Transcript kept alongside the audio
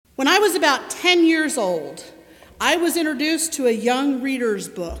When I was about 10 years old, I was introduced to a young reader's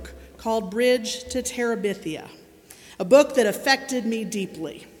book called Bridge to Terabithia, a book that affected me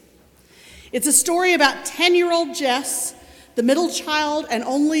deeply. It's a story about 10-year-old Jess, the middle child and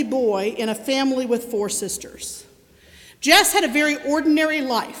only boy in a family with 4 sisters. Jess had a very ordinary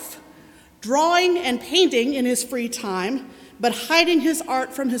life, drawing and painting in his free time, but hiding his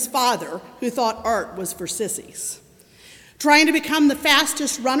art from his father, who thought art was for sissies. Trying to become the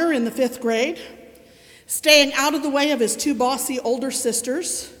fastest runner in the 5th grade, staying out of the way of his 2 bossy older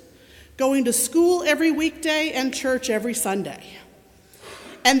sisters, going to school every weekday and church every Sunday.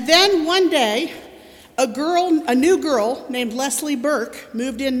 And then one day, a new girl named Leslie Burke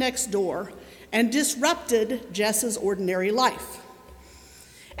moved in next door and disrupted Jess's ordinary life.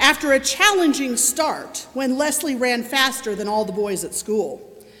 After a challenging start, when Leslie ran faster than all the boys at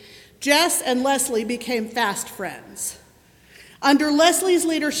school, Jess and Leslie became fast friends. Under Leslie's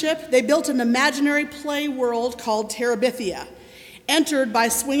leadership, they built an imaginary play world called Terabithia, entered by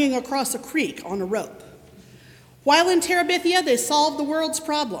swinging across a creek on a rope. While in Terabithia, they solved the world's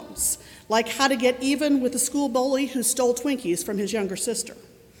problems, like how to get even with a school bully who stole Twinkies from his younger sister.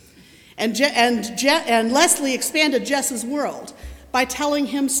 And Leslie expanded Jess's world by telling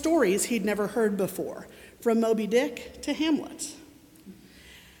him stories he'd never heard before, from Moby Dick to Hamlet.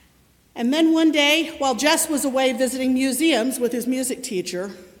 And then one day, while Jess was away visiting museums with his music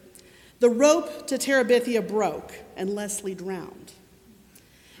teacher, the rope to Terabithia broke and Leslie drowned.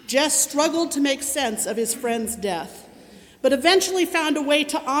 Jess struggled to make sense of his friend's death, but eventually found a way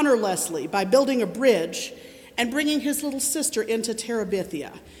to honor Leslie by building a bridge and bringing his little sister into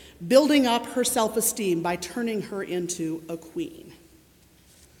Terabithia, building up her self-esteem by turning her into a queen.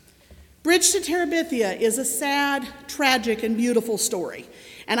 Bridge to Terabithia is a sad, tragic, and beautiful story,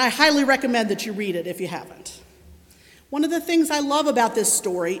 and I highly recommend that you read it if you haven't. One of the things I love about this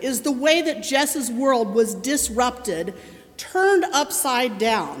story is the way that Jess's world was disrupted, turned upside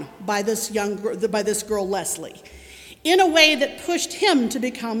down by this girl Leslie, in a way that pushed him to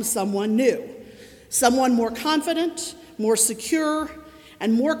become someone new, someone more confident, more secure,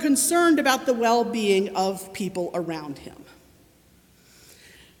 and more concerned about the well-being of people around him.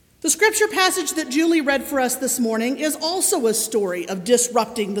 The scripture passage that Julie read for us this morning is also a story of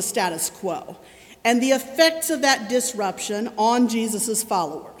disrupting the status quo and the effects of that disruption on Jesus'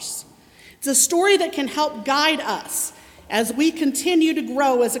 followers. It's a story that can help guide us as we continue to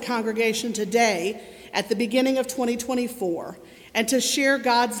grow as a congregation today at the beginning of 2024 and to share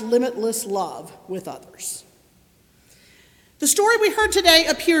God's limitless love with others. The story we heard today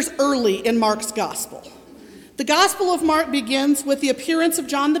appears early in Mark's gospel. The Gospel of Mark begins with the appearance of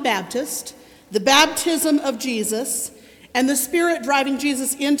John the Baptist, the baptism of Jesus, and the Spirit driving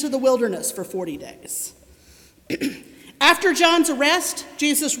Jesus into the wilderness for 40 days. After John's arrest,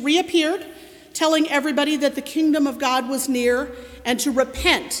 Jesus reappeared, telling everybody that the kingdom of God was near and to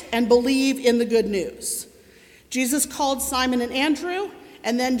repent and believe in the good news. Jesus called Simon and Andrew,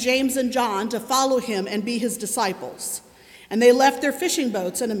 and then James and John to follow him and be his disciples. And they left their fishing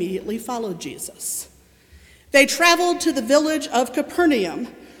boats and immediately followed Jesus. They traveled to the village of Capernaum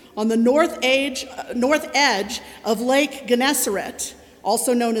on the north edge of Lake Gennesaret,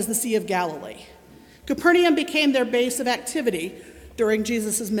 also known as the Sea of Galilee. Capernaum became their base of activity during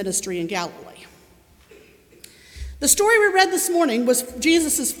Jesus' ministry in Galilee. The story we read this morning was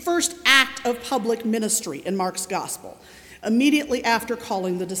Jesus' first act of public ministry in Mark's gospel, immediately after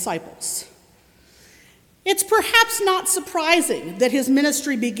calling the disciples. It's perhaps not surprising that his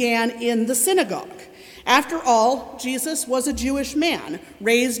ministry began in the synagogue. After all, Jesus was a Jewish man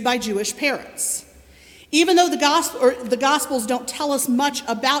raised by Jewish parents. Even though the Gospels don't tell us much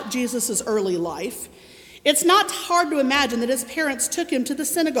about Jesus' early life, it's not hard to imagine that his parents took him to the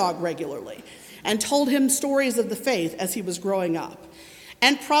synagogue regularly and told him stories of the faith as he was growing up,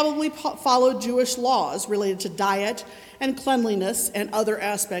 and probably followed Jewish laws related to diet and cleanliness and other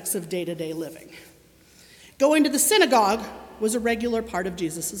aspects of day-to-day living. Going to the synagogue was a regular part of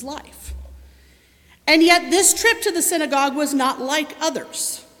Jesus' life. And yet this trip to the synagogue was not like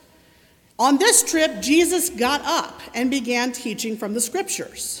others. On this trip, Jesus got up and began teaching from the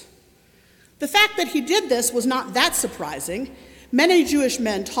scriptures. The fact that he did this was not that surprising. Many Jewish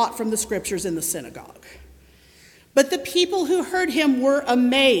men taught from the scriptures in the synagogue. But the people who heard him were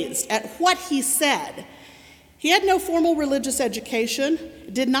amazed at what he said. He had no formal religious education,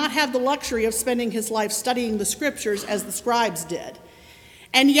 did not have the luxury of spending his life studying the scriptures as the scribes did.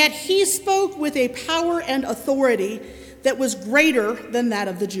 And yet he spoke with a power and authority that was greater than that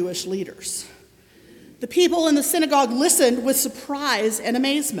of the Jewish leaders. The people in the synagogue listened with surprise and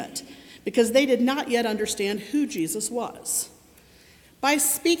amazement because they did not yet understand who Jesus was. By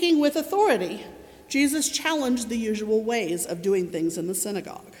speaking with authority, Jesus challenged the usual ways of doing things in the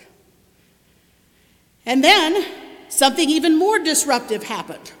synagogue. And then something even more disruptive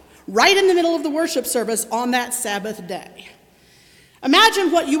happened right in the middle of the worship service on that Sabbath day.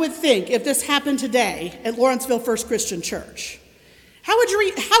 Imagine what you would think if this happened today at Lawrenceville First Christian Church. How would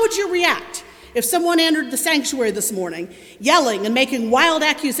you react if someone entered the sanctuary this morning, yelling and making wild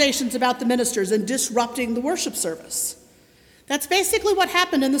accusations about the ministers and disrupting the worship service? That's basically what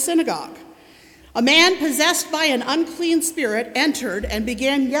happened in the synagogue. A man possessed by an unclean spirit entered and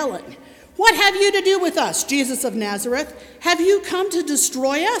began yelling, "What have you to do with us, Jesus of Nazareth? Have you come to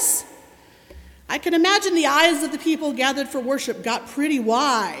destroy us?" I can imagine the eyes of the people gathered for worship got pretty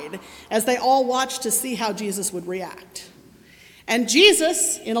wide as they all watched to see how Jesus would react. And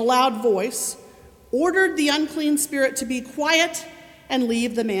Jesus, in a loud voice, ordered the unclean spirit to be quiet and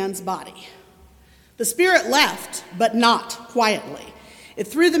leave the man's body. The spirit left, but not quietly. It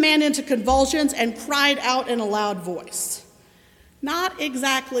threw the man into convulsions and cried out in a loud voice. Not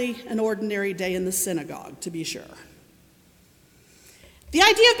exactly an ordinary day in the synagogue, to be sure. The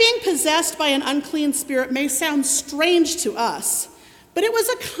idea of being possessed by an unclean spirit may sound strange to us, but it was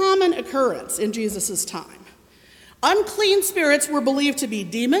a common occurrence in Jesus' time. Unclean spirits were believed to be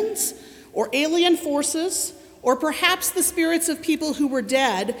demons or alien forces, or perhaps the spirits of people who were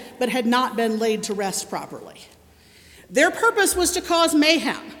dead but had not been laid to rest properly. Their purpose was to cause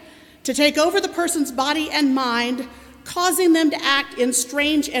mayhem, to take over the person's body and mind, causing them to act in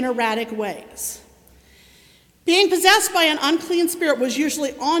strange and erratic ways. Being possessed by an unclean spirit was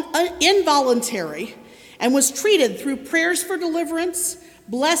usually involuntary and was treated through prayers for deliverance,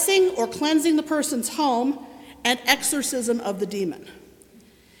 blessing or cleansing the person's home, and exorcism of the demon.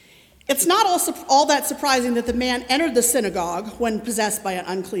 It's not all that surprising that the man entered the synagogue when possessed by an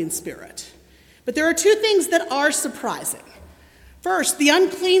unclean spirit. But there are two things that are surprising. First, the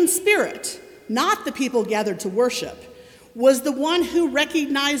unclean spirit, not the people gathered to worship, was the one who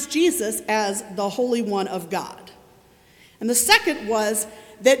recognized Jesus as the Holy One of God. And the second was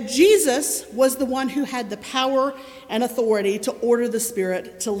that Jesus was the one who had the power and authority to order the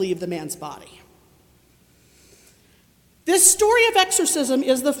spirit to leave the man's body. This story of exorcism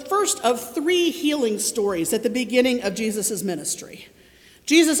is the first of 3 healing stories at the beginning of Jesus' ministry.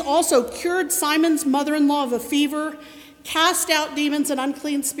 Jesus also cured Simon's mother-in-law of a fever, cast out demons and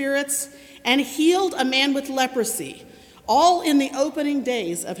unclean spirits, and healed a man with leprosy, all in the opening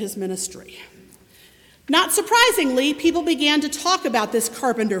days of his ministry. Not surprisingly, people began to talk about this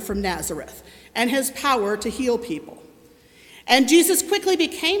carpenter from Nazareth and his power to heal people. And Jesus quickly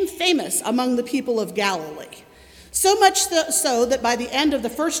became famous among the people of Galilee. So much so that by the end of the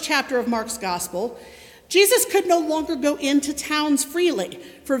first chapter of Mark's gospel, Jesus could no longer go into towns freely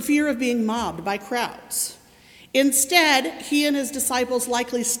for fear of being mobbed by crowds. Instead, he and his disciples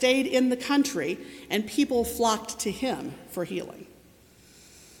likely stayed in the country, and people flocked to him for healing.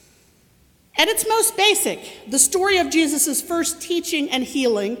 At its most basic, the story of Jesus' first teaching and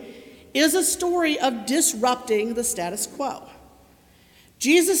healing is a story of disrupting the status quo.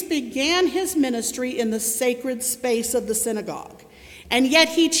 Jesus began his ministry in the sacred space of the synagogue, and yet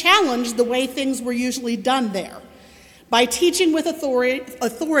he challenged the way things were usually done there by teaching with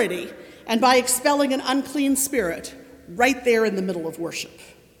authority and by expelling an unclean spirit right there in the middle of worship.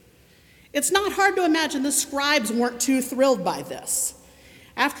 It's not hard to imagine the scribes weren't too thrilled by this.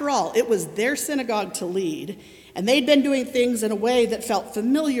 After all, it was their synagogue to lead, and they'd been doing things in a way that felt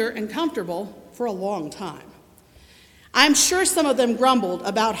familiar and comfortable for a long time. I'm sure some of them grumbled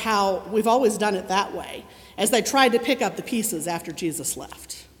about how we've always done it that way, as they tried to pick up the pieces after Jesus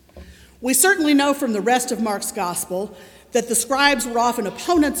left. We certainly know from the rest of Mark's gospel that the scribes were often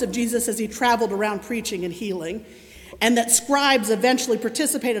opponents of Jesus as he traveled around preaching and healing, and that scribes eventually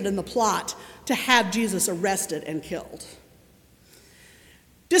participated in the plot to have Jesus arrested and killed.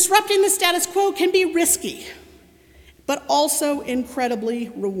 Disrupting the status quo can be risky, but also incredibly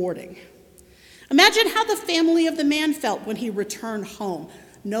rewarding. Imagine how the family of the man felt when he returned home,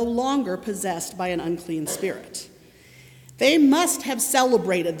 no longer possessed by an unclean spirit. They must have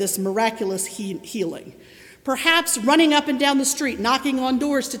celebrated this miraculous healing, perhaps running up and down the street, knocking on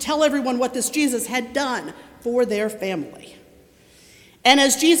doors to tell everyone what this Jesus had done for their family. And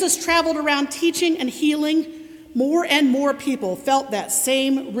as Jesus traveled around teaching and healing, more and more people felt that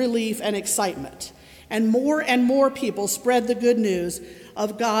same relief and excitement, and more people spread the good news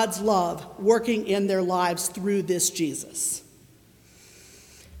of God's love working in their lives through this Jesus.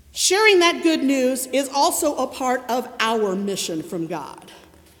 Sharing that good news is also a part of our mission from God.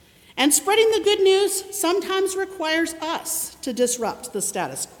 And spreading the good news sometimes requires us to disrupt the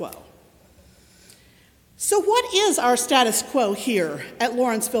status quo. So what is our status quo here at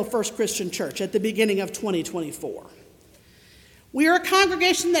Lawrenceville First Christian Church at the beginning of 2024? We are a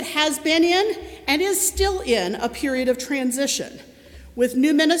congregation that has been in and is still in a period of transition with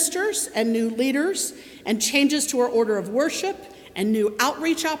new ministers and new leaders and changes to our order of worship and new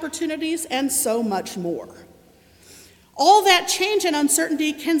outreach opportunities and so much more. All that change and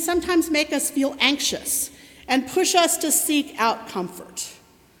uncertainty can sometimes make us feel anxious and push us to seek out comfort.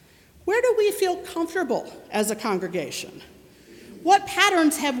 Where do we feel comfortable as a congregation? What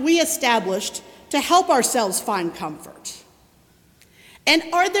patterns have we established to help ourselves find comfort? And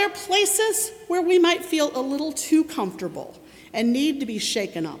are there places where we might feel a little too comfortable and need to be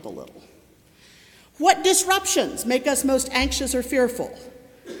shaken up a little? What disruptions make us most anxious or fearful?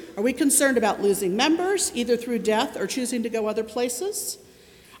 Are we concerned about losing members, either through death or choosing to go other places?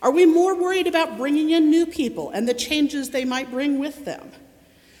 Are we more worried about bringing in new people and the changes they might bring with them?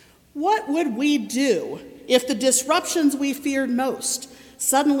 What would we do if the disruptions we feared most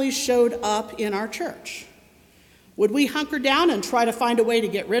suddenly showed up in our church? Would we hunker down and try to find a way to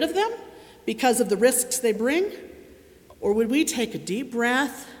get rid of them because of the risks they bring? Or would we take a deep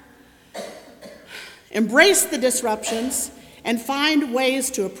breath, embrace the disruptions, and find ways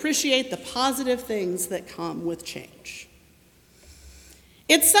to appreciate the positive things that come with change?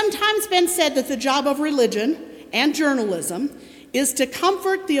 It's sometimes been said that the job of religion and journalism is to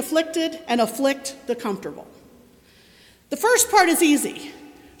comfort the afflicted and afflict the comfortable. The first part is easy.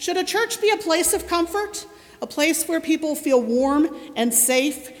 Should a church be a place of comfort, a place where people feel warm and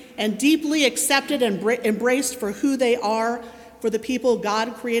safe and deeply accepted and embraced for who they are, for the people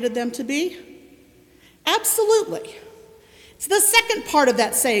God created them to be? Absolutely. It's the second part of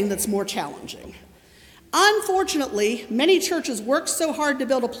that saying that's more challenging. Unfortunately, many churches work so hard to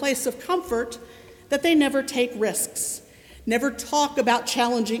build a place of comfort that they never take risks, never talk about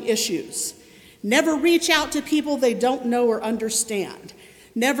challenging issues, never reach out to people they don't know or understand,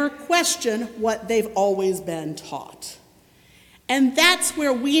 never question what they've always been taught. And that's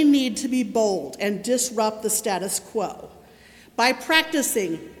where we need to be bold and disrupt the status quo by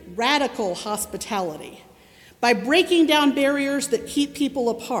practicing radical hospitality, by breaking down barriers that keep people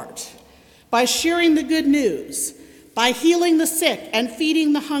apart, by sharing the good news, by healing the sick and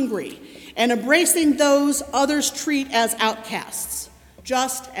feeding the hungry, and embracing those others treat as outcasts,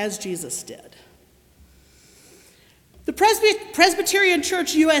 just as Jesus did. The Presbyterian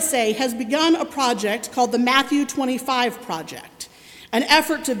Church USA has begun a project called the Matthew 25 Project, an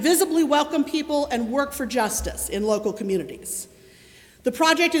effort to visibly welcome people and work for justice in local communities. The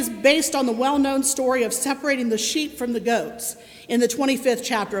project is based on the well-known story of separating the sheep from the goats in the 25th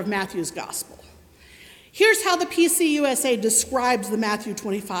chapter of Matthew's Gospel. Here's how the PCUSA describes the Matthew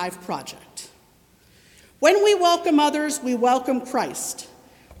 25 Project. When we welcome others, we welcome Christ.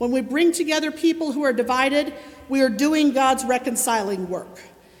 When we bring together people who are divided, we are doing God's reconciling work.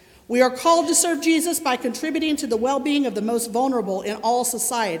 We are called to serve Jesus by contributing to the well-being of the most vulnerable in all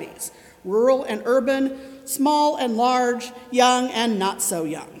societies, rural and urban, small and large, young and not so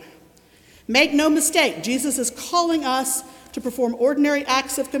young. Make no mistake, Jesus is calling us to perform ordinary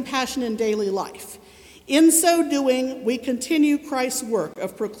acts of compassion in daily life. In so doing, we continue Christ's work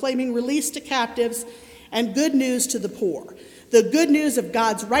of proclaiming release to captives and good news to the poor, the good news of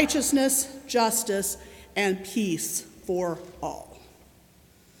God's righteousness, justice, and peace for all.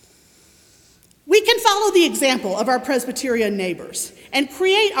 We can follow the example of our Presbyterian neighbors and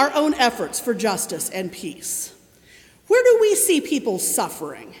create our own efforts for justice and peace. Where do we see people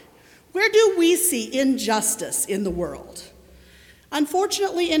suffering? Where do we see injustice in the world?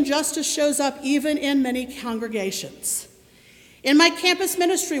 Unfortunately, injustice shows up even in many congregations. In my campus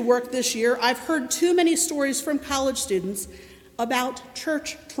ministry work this year, I've heard too many stories from college students about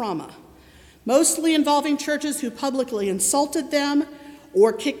church trauma, mostly involving churches who publicly insulted them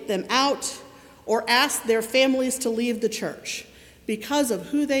or kicked them out or asked their families to leave the church because of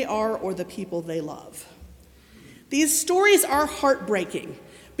who they are or the people they love. These stories are heartbreaking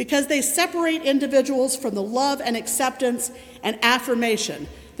because they separate individuals from the love and acceptance and affirmation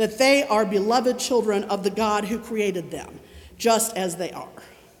that they are beloved children of the God who created them, just as they are.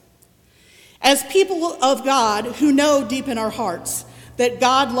 As people of God who know deep in our hearts that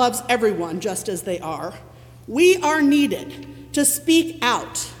God loves everyone just as they are, we are needed to speak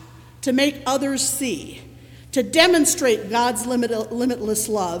out, to make others see, to demonstrate God's limitless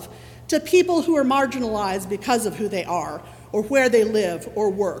love to people who are marginalized because of who they are, or where they live or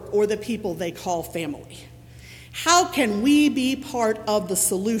work, or the people they call family. How can we be part of the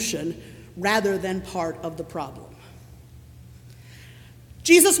solution rather than part of the problem?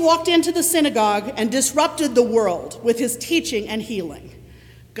 Jesus walked into the synagogue and disrupted the world with his teaching and healing.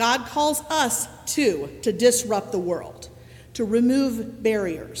 God calls us too to disrupt the world, to remove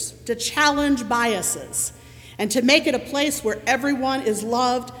barriers, to challenge biases, and to make it a place where everyone is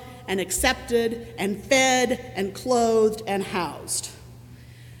loved and accepted and fed and clothed and housed.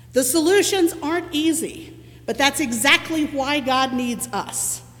 The solutions aren't easy, but that's exactly why God needs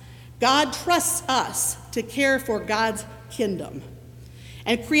us. God trusts us to care for God's kingdom.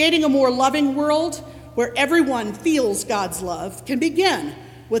 And creating a more loving world where everyone feels God's love can begin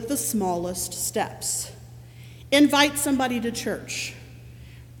with the smallest steps. Invite somebody to church.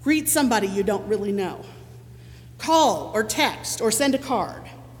 Greet somebody you don't really know. Call or text or send a card.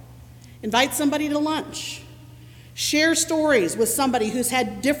 Invite somebody to lunch. Share stories with somebody who's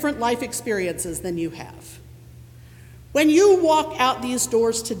had different life experiences than you have. When you walk out these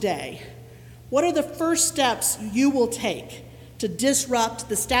doors today, what are the first steps you will take to disrupt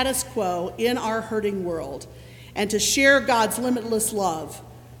the status quo in our hurting world and to share God's limitless love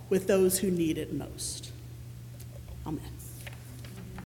with those who need it most? Amen.